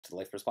to the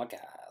Life First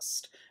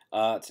Podcast.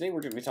 Today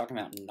we're going to be talking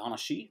about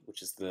Nanashi,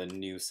 which is the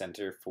new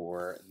center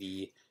for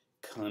the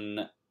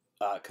conflated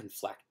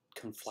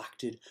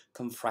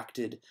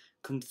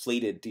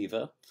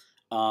diva.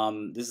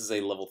 This is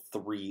a level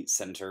 3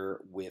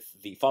 center with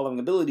the following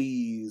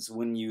abilities.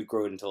 When you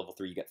grow it into level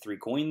 3, you get 3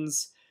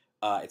 coins.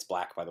 It's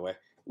black, by the way.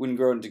 When you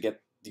grow it you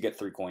get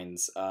 3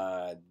 coins.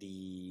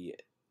 The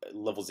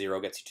level 0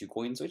 gets you 2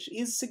 coins, which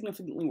is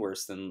significantly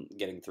worse than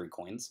getting 3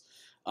 coins.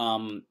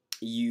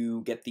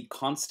 You get the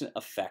constant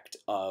effect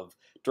of,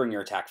 during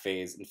your attack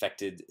phase,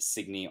 infected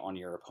Signy on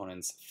your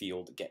opponent's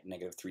field get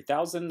negative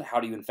 3,000.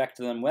 How do you infect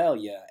them? Well,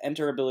 you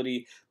enter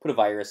ability, put a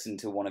virus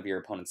into one of your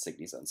opponent's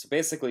Signy zones. So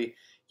basically,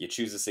 you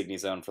choose a Signy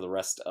zone for the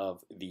rest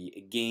of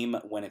the game.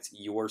 When it's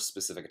your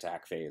specific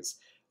attack phase,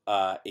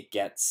 it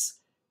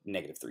gets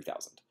negative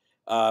 3,000.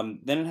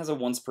 Then it has a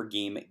once per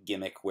game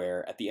gimmick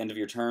where at the end of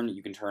your turn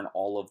you can turn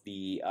all of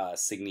the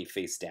Signy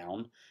face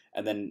down,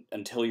 and then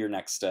until your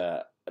next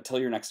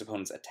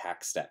opponent's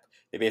attack step,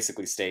 they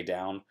basically stay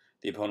down.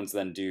 The opponents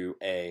then do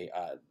any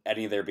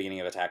of their beginning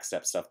of attack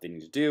step stuff they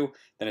need to do.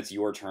 Then it's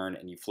your turn,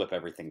 and you flip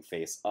everything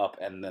face up,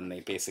 and then they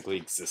basically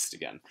exist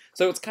again.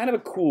 So it's kind of a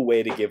cool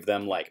way to give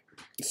them like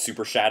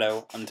super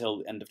shadow until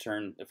the end of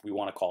turn, if we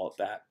want to call it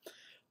that.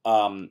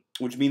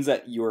 Which means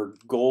that your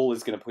goal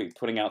is going to be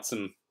putting out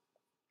some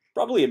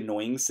probably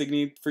annoying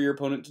Signy for your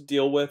opponent to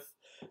deal with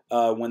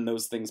when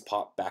those things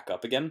pop back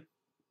up again.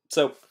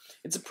 So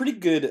it's a pretty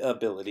good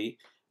ability,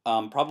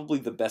 probably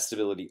the best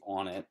ability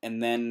on it.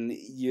 And then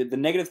the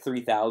negative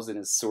 3,000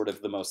 is sort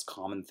of the most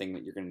common thing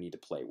that you're going to need to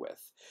play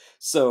with.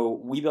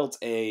 So we built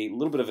a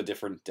little bit of a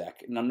different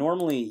deck. Now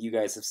normally you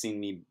guys have seen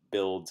me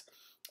build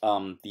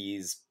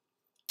these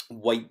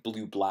white,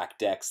 blue, black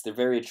decks. They're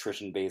very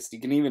attrition based.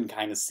 You can even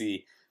kind of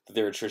see that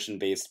they're attrition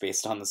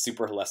based on the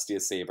Super Celestia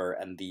Saber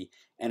and the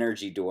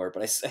Energy Door,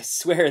 but I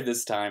swear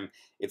this time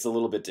it's a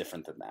little bit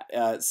different than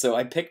that. So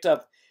I picked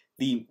up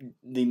the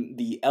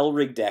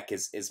Elrig deck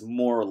is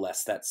more or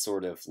less that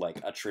sort of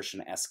like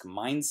attrition-esque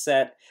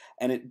mindset,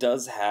 and it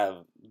does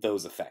have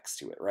those effects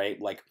to it, right?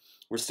 Like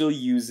we're still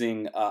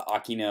using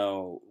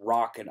Akino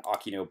Rock and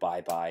Akino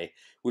Bye Bye,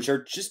 which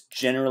are just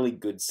generally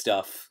good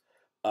stuff,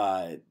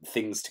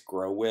 things to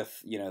grow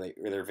with. You know,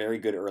 they're very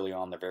good early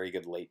on, they're very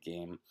good late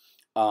game.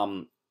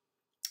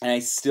 And I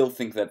still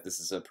think that this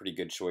is a pretty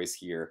good choice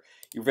here.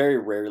 You very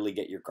rarely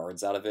get your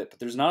guards out of it, but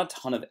there's not a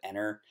ton of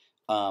Enter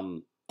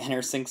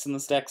sinks in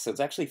this deck, so it's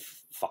actually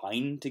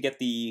fine to get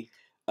the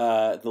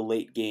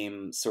late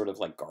game sort of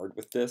like guard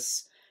with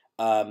this.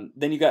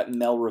 Then you got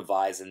Mel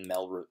Revise and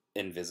Mel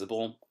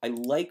Invisible. I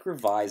like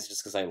Revise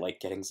just because I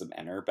like getting some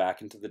Enter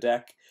back into the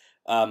deck.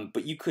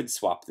 But you could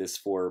swap this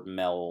for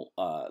Mel,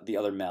 the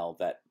other Mel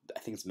that I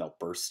think it's Mel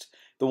Burst,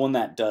 the one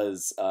that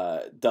does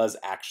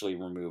actually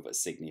remove a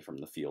Signy from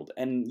the field,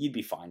 and you'd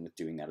be fine with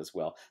doing that as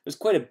well. There's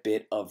quite a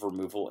bit of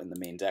removal in the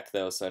main deck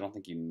though, so I don't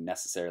think you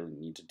necessarily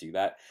need to do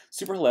that.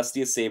 Super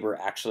Celestia Saber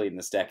actually in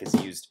this deck is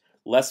used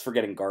less for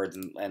getting guards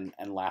and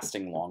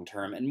lasting long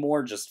term, and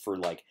more just for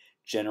like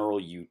general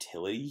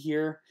utility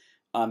here.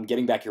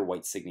 Getting back your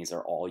white Signies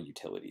are all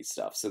utility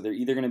stuff, so they're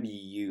either going to be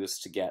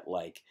used to get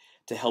like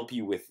to help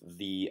you with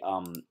the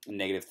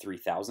negative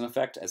 3,000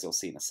 effect, as you'll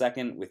see in a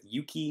second with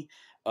Yuki,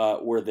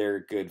 or they're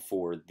good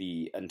for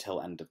the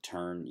until end of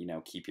turn. You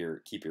know, keep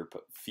your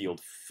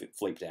field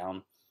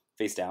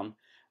face down,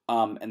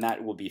 and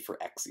that will be for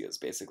Exias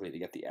basically to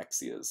get the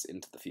Exias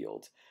into the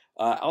field.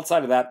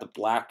 Outside of that, the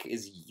black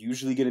is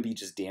usually going to be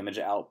just damage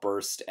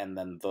outburst, and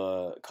then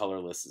the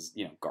colorless is,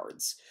 you know,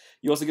 guards.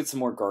 You also get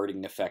some more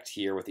guarding effect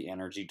here with the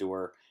Energy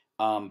Door,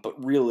 but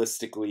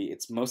realistically,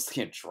 it's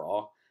mostly a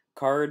draw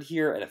card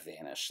here and a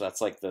vanish.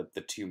 That's like the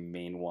two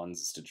main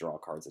ones, is to draw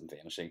cards and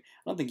vanishing. I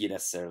don't think you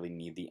necessarily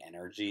need the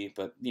energy,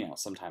 but you know,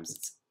 sometimes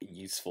it's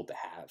useful to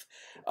have.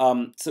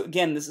 So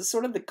again, this is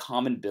sort of the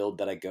common build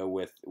that I go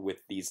with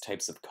these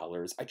types of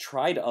colors. I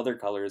tried other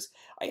colors.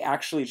 I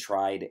actually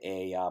tried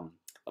a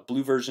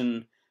blue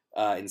version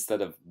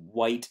instead of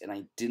white, and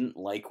I didn't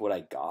like what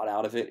I got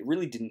out of it. It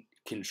really didn't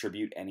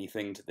contribute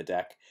anything to the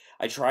deck.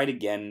 I tried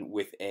again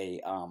with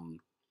a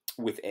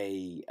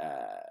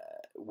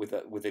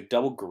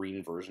double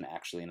green version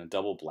actually, and a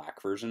double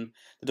black version.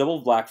 The double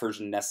black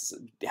version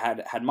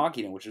had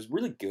Machina, which was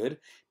really good,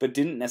 but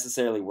didn't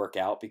necessarily work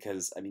out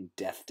because, I mean,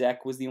 Death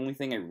Deck was the only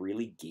thing I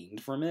really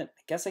gained from it.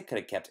 I guess I could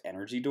have kept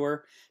Energy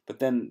Door, but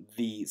then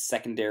the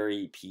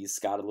secondary piece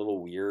got a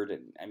little weird,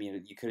 and I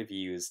mean, you could have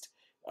used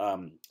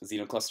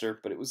Xenocluster,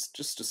 but it was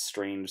just a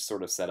strange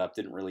sort of setup,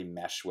 didn't really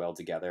mesh well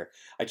together.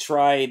 I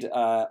tried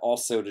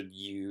also to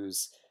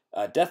use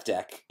Death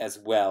Deck as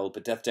well,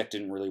 but Death Deck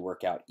didn't really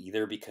work out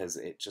either because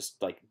it just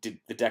like the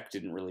deck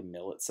didn't really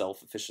mill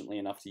itself efficiently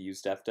enough to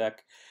use Death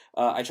Deck.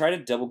 I tried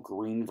a double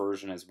green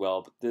version as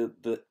well, but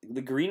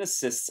the green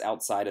assists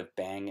outside of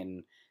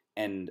Bang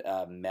and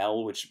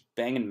Mel, which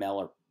Bang and Mel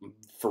are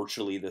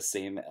virtually the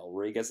same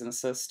Elrig as an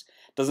assist,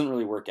 doesn't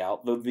really work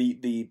out. Though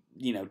the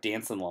you know,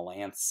 Dance and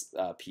Lance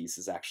piece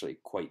is actually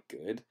quite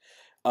good.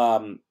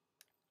 So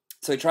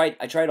I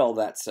tried all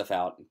that stuff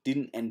out.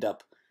 Didn't end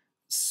up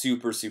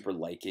super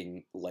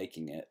liking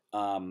it.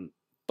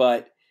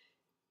 But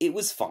it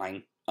was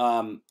fine.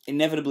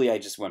 Inevitably, I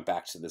just went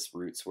back to this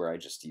roots where I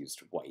just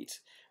used white.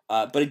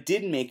 But it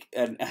did make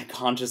a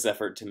conscious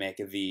effort to make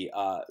the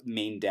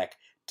main deck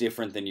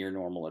different than your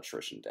normal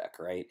attrition deck,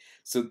 right?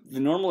 So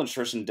the normal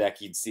attrition deck,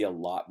 you'd see a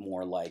lot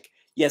more like,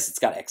 yes, it's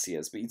got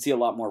Exias, but you'd see a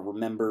lot more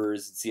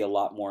Remembers, you'd see a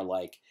lot more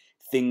like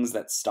things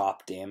that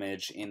stop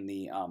damage in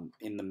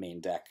the main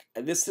deck.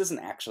 This doesn't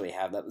actually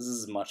have that. This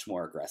is much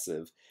more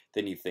aggressive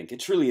than you think. It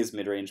truly is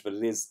mid-range, but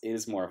it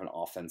is more of an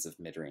offensive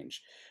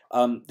mid-range.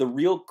 The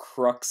real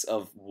crux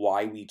of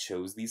why we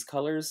chose these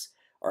colors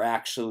are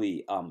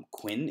actually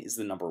Quinn is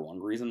the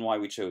 #1 reason why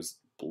we chose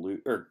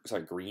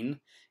green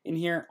in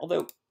here.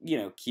 Although, you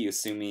know,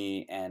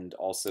 Kiyosumi and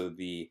also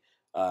the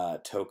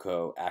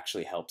Toko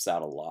actually helps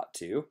out a lot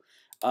too.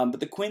 But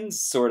the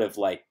Quins sort of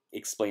like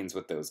explains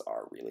what those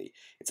are really.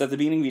 It's at the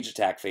beginning of each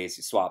attack phase,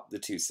 you swap the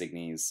 2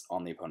 Signies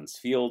on the opponent's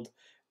field.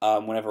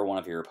 Whenever one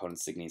of your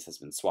opponent's Signies has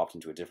been swapped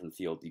into a different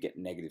field, you get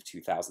negative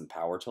 2,000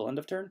 power till end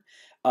of turn.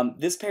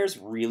 This pairs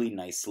really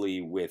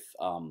nicely with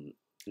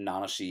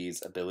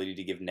Nanashi's ability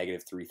to give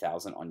negative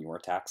 3,000 on your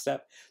attack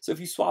step. So if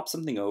you swap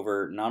something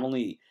over, not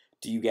only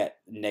do you get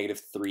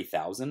negative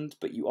 3,000,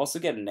 but you also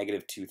get a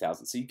negative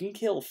 2,000. So you can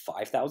kill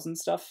 5,000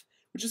 stuff,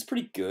 which is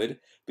pretty good,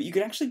 but you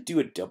can actually do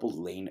a double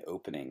lane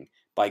opening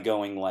by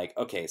going like,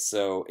 okay,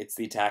 so it's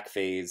the attack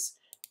phase.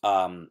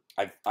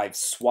 I've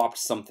swapped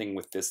something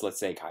with this, let's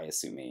say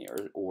Kayasumi,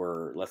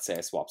 or let's say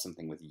I swap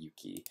something with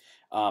Yuki.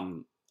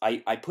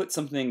 I put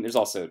something, there's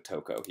also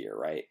Toko here,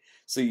 right?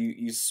 So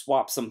you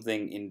swap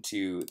something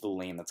into the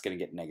lane that's going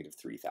to get negative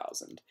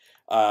 3,000.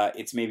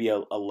 It's maybe a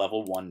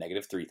level 1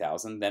 negative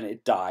 3,000. Then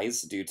it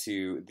dies due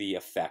to the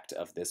effect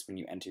of this when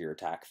you enter your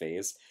attack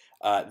phase.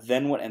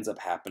 Then what ends up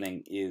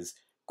happening is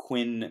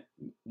Quinn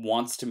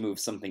wants to move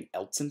something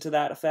else into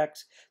that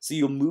effect. So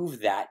you'll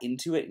move that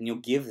into it, and you'll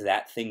give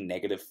that thing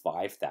negative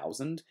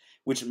 5,000,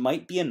 which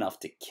might be enough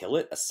to kill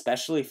it,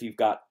 especially if you've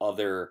got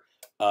other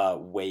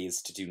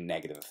ways to do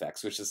negative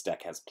effects, which this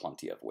deck has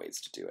plenty of ways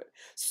to do it.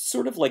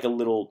 Sort of like a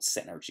little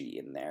synergy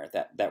in there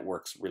that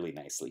works really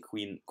nicely.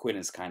 Quinn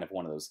is kind of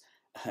one of those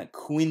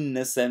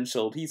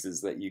quintessential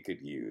pieces that you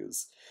could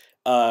use.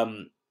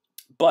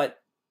 But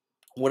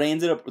what I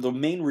ended up, the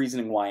main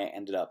reasoning why I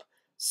ended up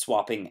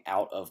swapping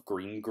out of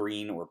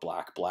green or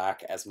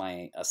black as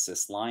my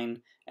assist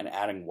line and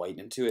adding white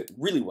into it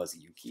really was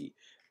Yuki.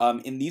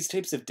 In these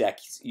types of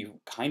decks,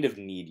 you kind of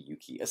need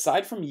Yuki.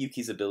 Aside from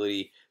Yuki's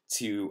ability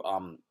to,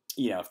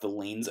 you know, if the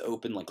lane's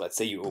open, like let's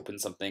say you open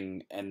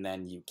something and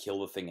then you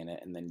kill the thing in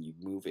it and then you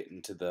move it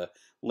into the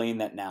lane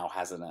that now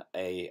has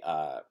a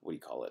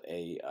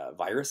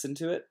virus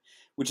into it,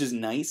 which is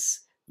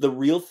nice. The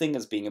real thing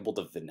is being able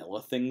to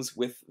vanilla things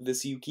with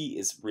this Yuki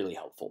is really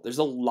helpful. There's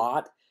a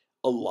lot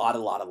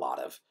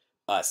of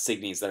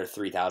Signies that are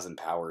 3,000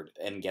 powered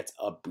and gets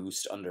a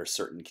boost under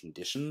certain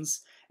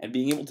conditions, and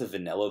being able to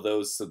vanilla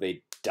those so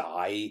they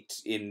die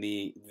in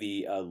the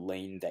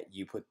lane that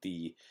you put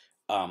the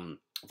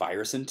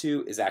virus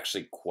into is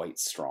actually quite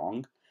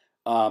strong.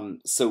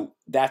 So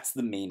that's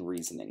the main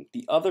reasoning.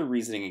 The other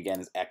reasoning, again,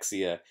 is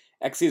Exia.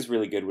 Exia is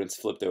really good when it's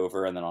flipped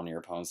over and then on your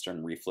opponent's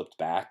turn reflipped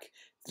back.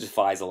 It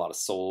defies a lot of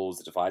souls,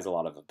 it defies a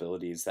lot of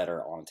abilities that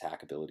are on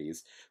attack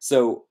abilities.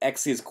 So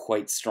Exia is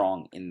quite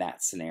strong in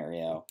that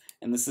scenario,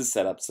 and this is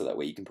set up so that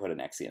way you can put an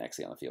Exia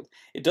on the field.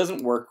 It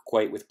doesn't work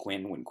quite with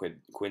Quinn when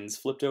Quinn's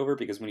flipped over,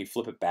 because when you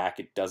flip it back,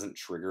 it doesn't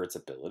trigger its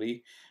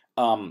ability.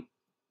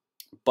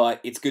 But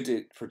it's good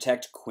to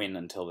protect Quinn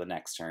until the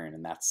next turn,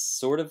 and that's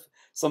sort of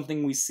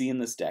something we see in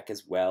this deck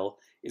as well,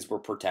 is we're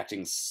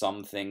protecting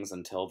some things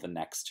until the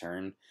next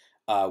turn,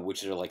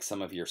 which are like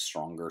some of your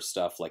stronger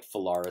stuff, like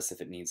Phalaris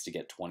if it needs to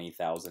get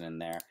 20,000 in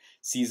there.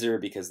 Caesar,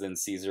 because then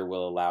Caesar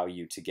will allow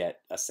you to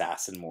get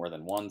Assassin more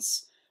than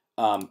once.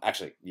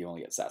 Actually, you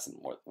only get Assassin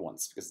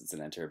once because it's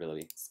an enter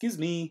ability. Excuse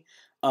me.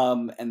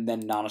 And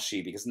then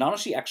Nanashi, because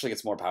Nanashi actually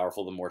gets more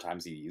powerful the more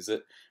times you use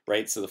it,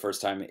 right? So the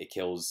first time it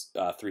kills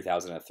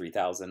 3,000 at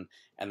 3,000,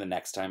 and the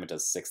next time it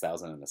does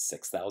 6,000 and a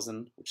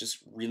 6,000, which is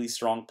really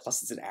strong.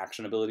 Plus it's an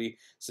action ability,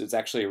 so it's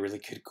actually a really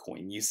good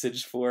coin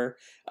usage for.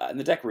 And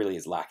the deck really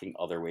is lacking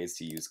other ways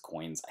to use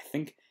coins. I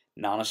think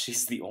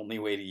Nanashi's the only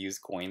way to use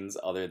coins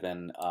other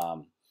than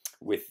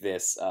with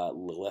this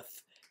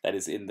Lilith that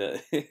is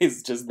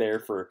is just there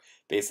for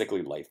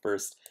basically life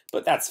burst,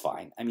 but that's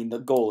fine. I mean, the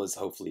goal is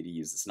hopefully to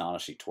use this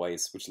Nanashi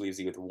twice, which leaves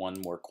you with one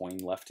more coin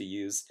left to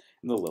use,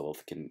 and the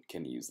Lilith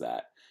can use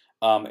that.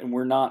 And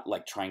we're not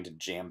like trying to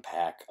jam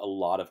pack a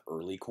lot of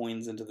early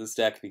coins into this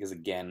deck, because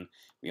again,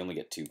 we only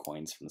get 2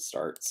 coins from the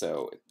start,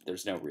 so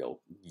there's no real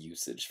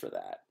usage for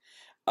that.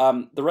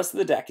 The rest of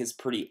the deck is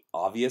pretty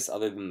obvious,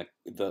 other than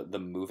the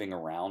moving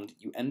around.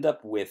 You end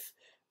up with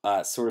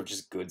sort of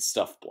just good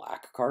stuff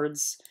black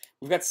cards.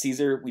 We've got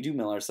Caesar. We do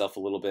mill ourselves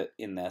a little bit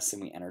in this,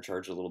 and we enter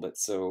charge a little bit,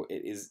 so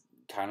it is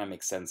kind of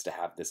makes sense to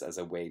have this as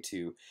a way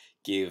to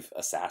give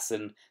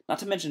Assassin. Not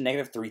to mention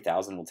negative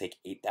 3,000 will take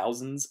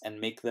 8,000s and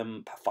make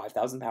them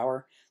 5,000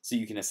 power, so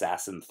you can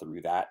Assassin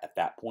through that at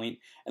that point.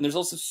 And there's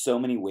also so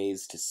many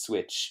ways to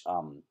switch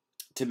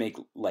to make,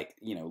 like,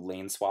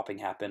 lane swapping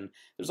happen.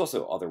 There's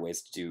also other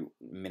ways to do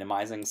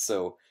minimizing,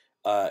 so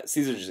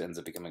Caesar just ends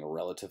up becoming a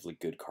relatively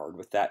good card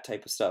with that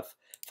type of stuff.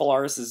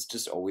 Phalaris is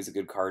just always a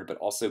good card, but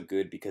also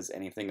good because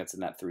anything that's in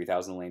that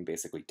 3000 lane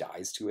basically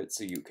dies to it,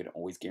 so you can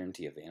always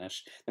guarantee a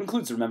vanish. That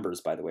includes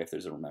Remembers, by the way, if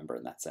there's a Remember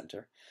in that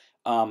center.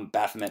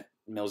 Baphomet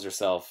mills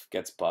yourself,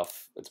 gets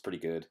buff, it's pretty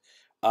good.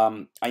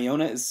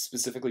 Iona is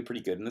specifically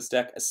pretty good in this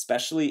deck,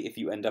 especially if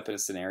you end up in a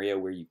scenario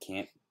where you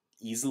can't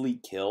easily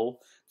kill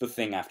the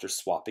thing after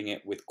swapping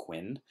it with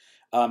Quinn.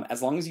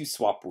 As long as you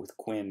swap with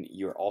Quinn,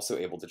 you're also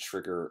able to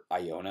trigger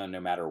Iona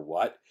no matter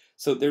what.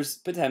 So there's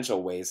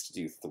potential ways to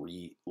do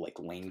 3 like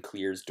lane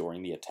clears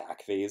during the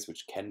attack phase,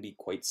 which can be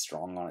quite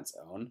strong on its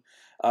own.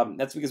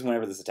 That's because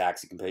whenever this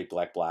attacks, you can play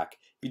black.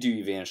 If you do,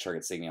 you vanish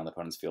target Signy on the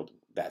opponent's field.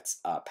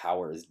 That's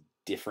power is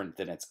different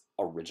than its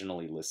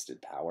originally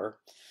listed power.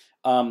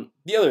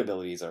 The other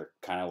abilities are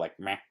kind of like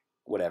meh,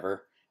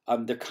 whatever.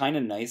 They're kind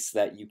of nice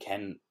that you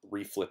can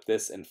reflip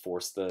this and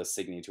force the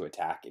Signy to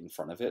attack in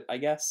front of it, I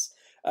guess.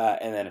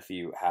 And then if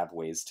you have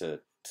ways to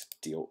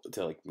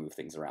like move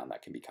things around,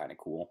 that can be kind of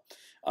cool.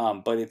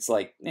 But it's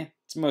like,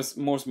 it's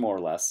more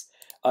or less.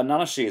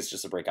 Nanashi is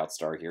just a breakout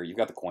star here. You've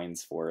got the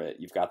coins for it.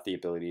 You've got the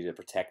ability to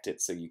protect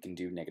it, so you can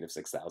do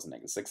 -6,000,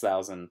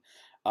 -6,000,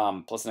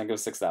 plus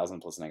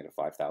 -6,000 plus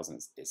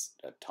 -5,000 is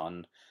a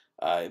ton.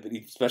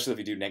 Especially if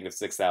you do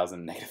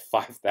 -6,000,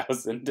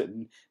 -5,000,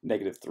 and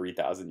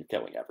 -3,000, you're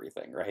killing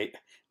everything, right?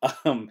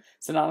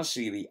 So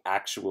Nanashi, the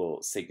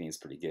actual Signy, is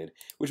pretty good,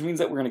 which means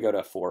that we're going to go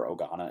to 4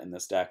 Ogana in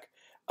this deck.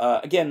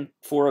 Again,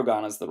 4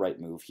 Ogana is the right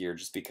move here,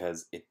 just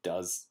because it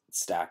does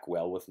stack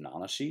well with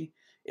Nanashi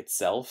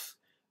itself.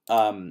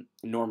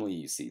 Normally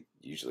you see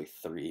usually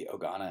 3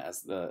 Ogana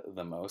as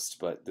the most,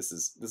 but this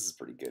is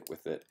pretty good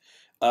with it.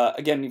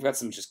 Again, you've got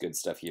some just good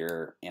stuff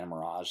here.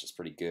 Mirage is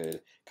pretty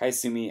good.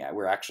 Kaisumi,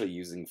 we're actually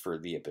using for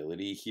the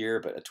ability here,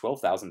 but a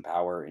 12,000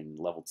 power in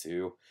level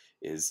 2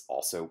 is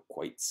also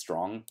quite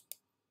strong.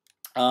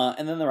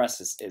 And then the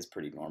rest is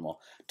pretty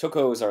normal.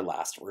 Toko is our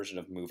last version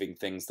of moving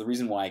things. The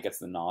reason why it gets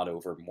the nod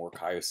over more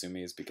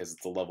Kaiosumi is because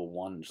it's a level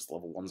 1, just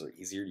level 1s are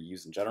easier to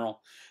use in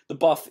general. The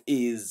buff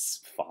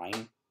is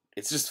fine.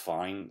 It's just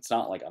fine. It's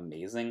not, like,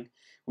 amazing.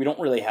 We don't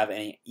really have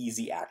any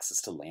easy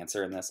access to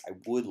Lancer in this. I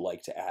would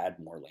like to add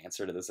more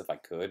Lancer to this if I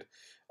could,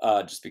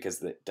 just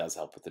because it does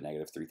help with the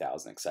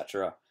 -3,000,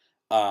 etc.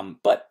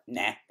 But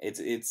nah,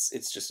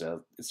 it's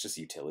just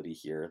utility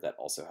here that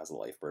also has a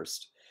life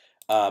burst.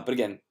 But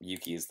again,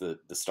 Yuki is the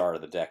star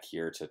of the deck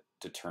here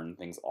to turn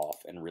things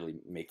off and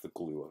really make the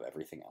glue of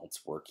everything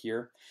else work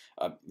here.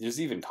 There's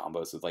even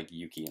combos with like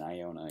Yuki and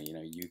Iona.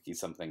 Yuki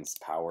something's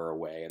power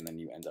away, and then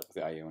you end up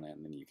with Iona,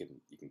 and then you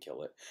can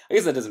kill it. I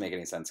guess that doesn't make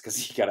any sense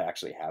because you gotta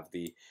actually have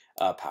the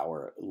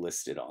power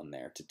listed on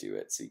there to do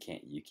it, so you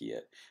can't Yuki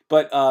it.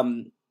 But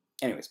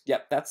anyways,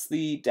 yeah, that's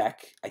the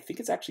deck. I think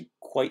it's actually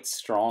quite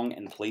strong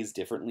and plays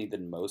differently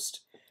than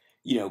most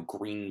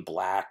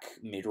green-black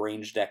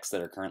mid-range decks that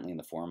are currently in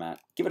the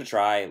format. Give it a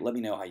try. Let me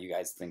know how you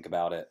guys think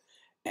about it.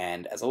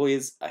 And as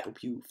always, I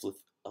hope you flip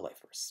a life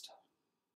first.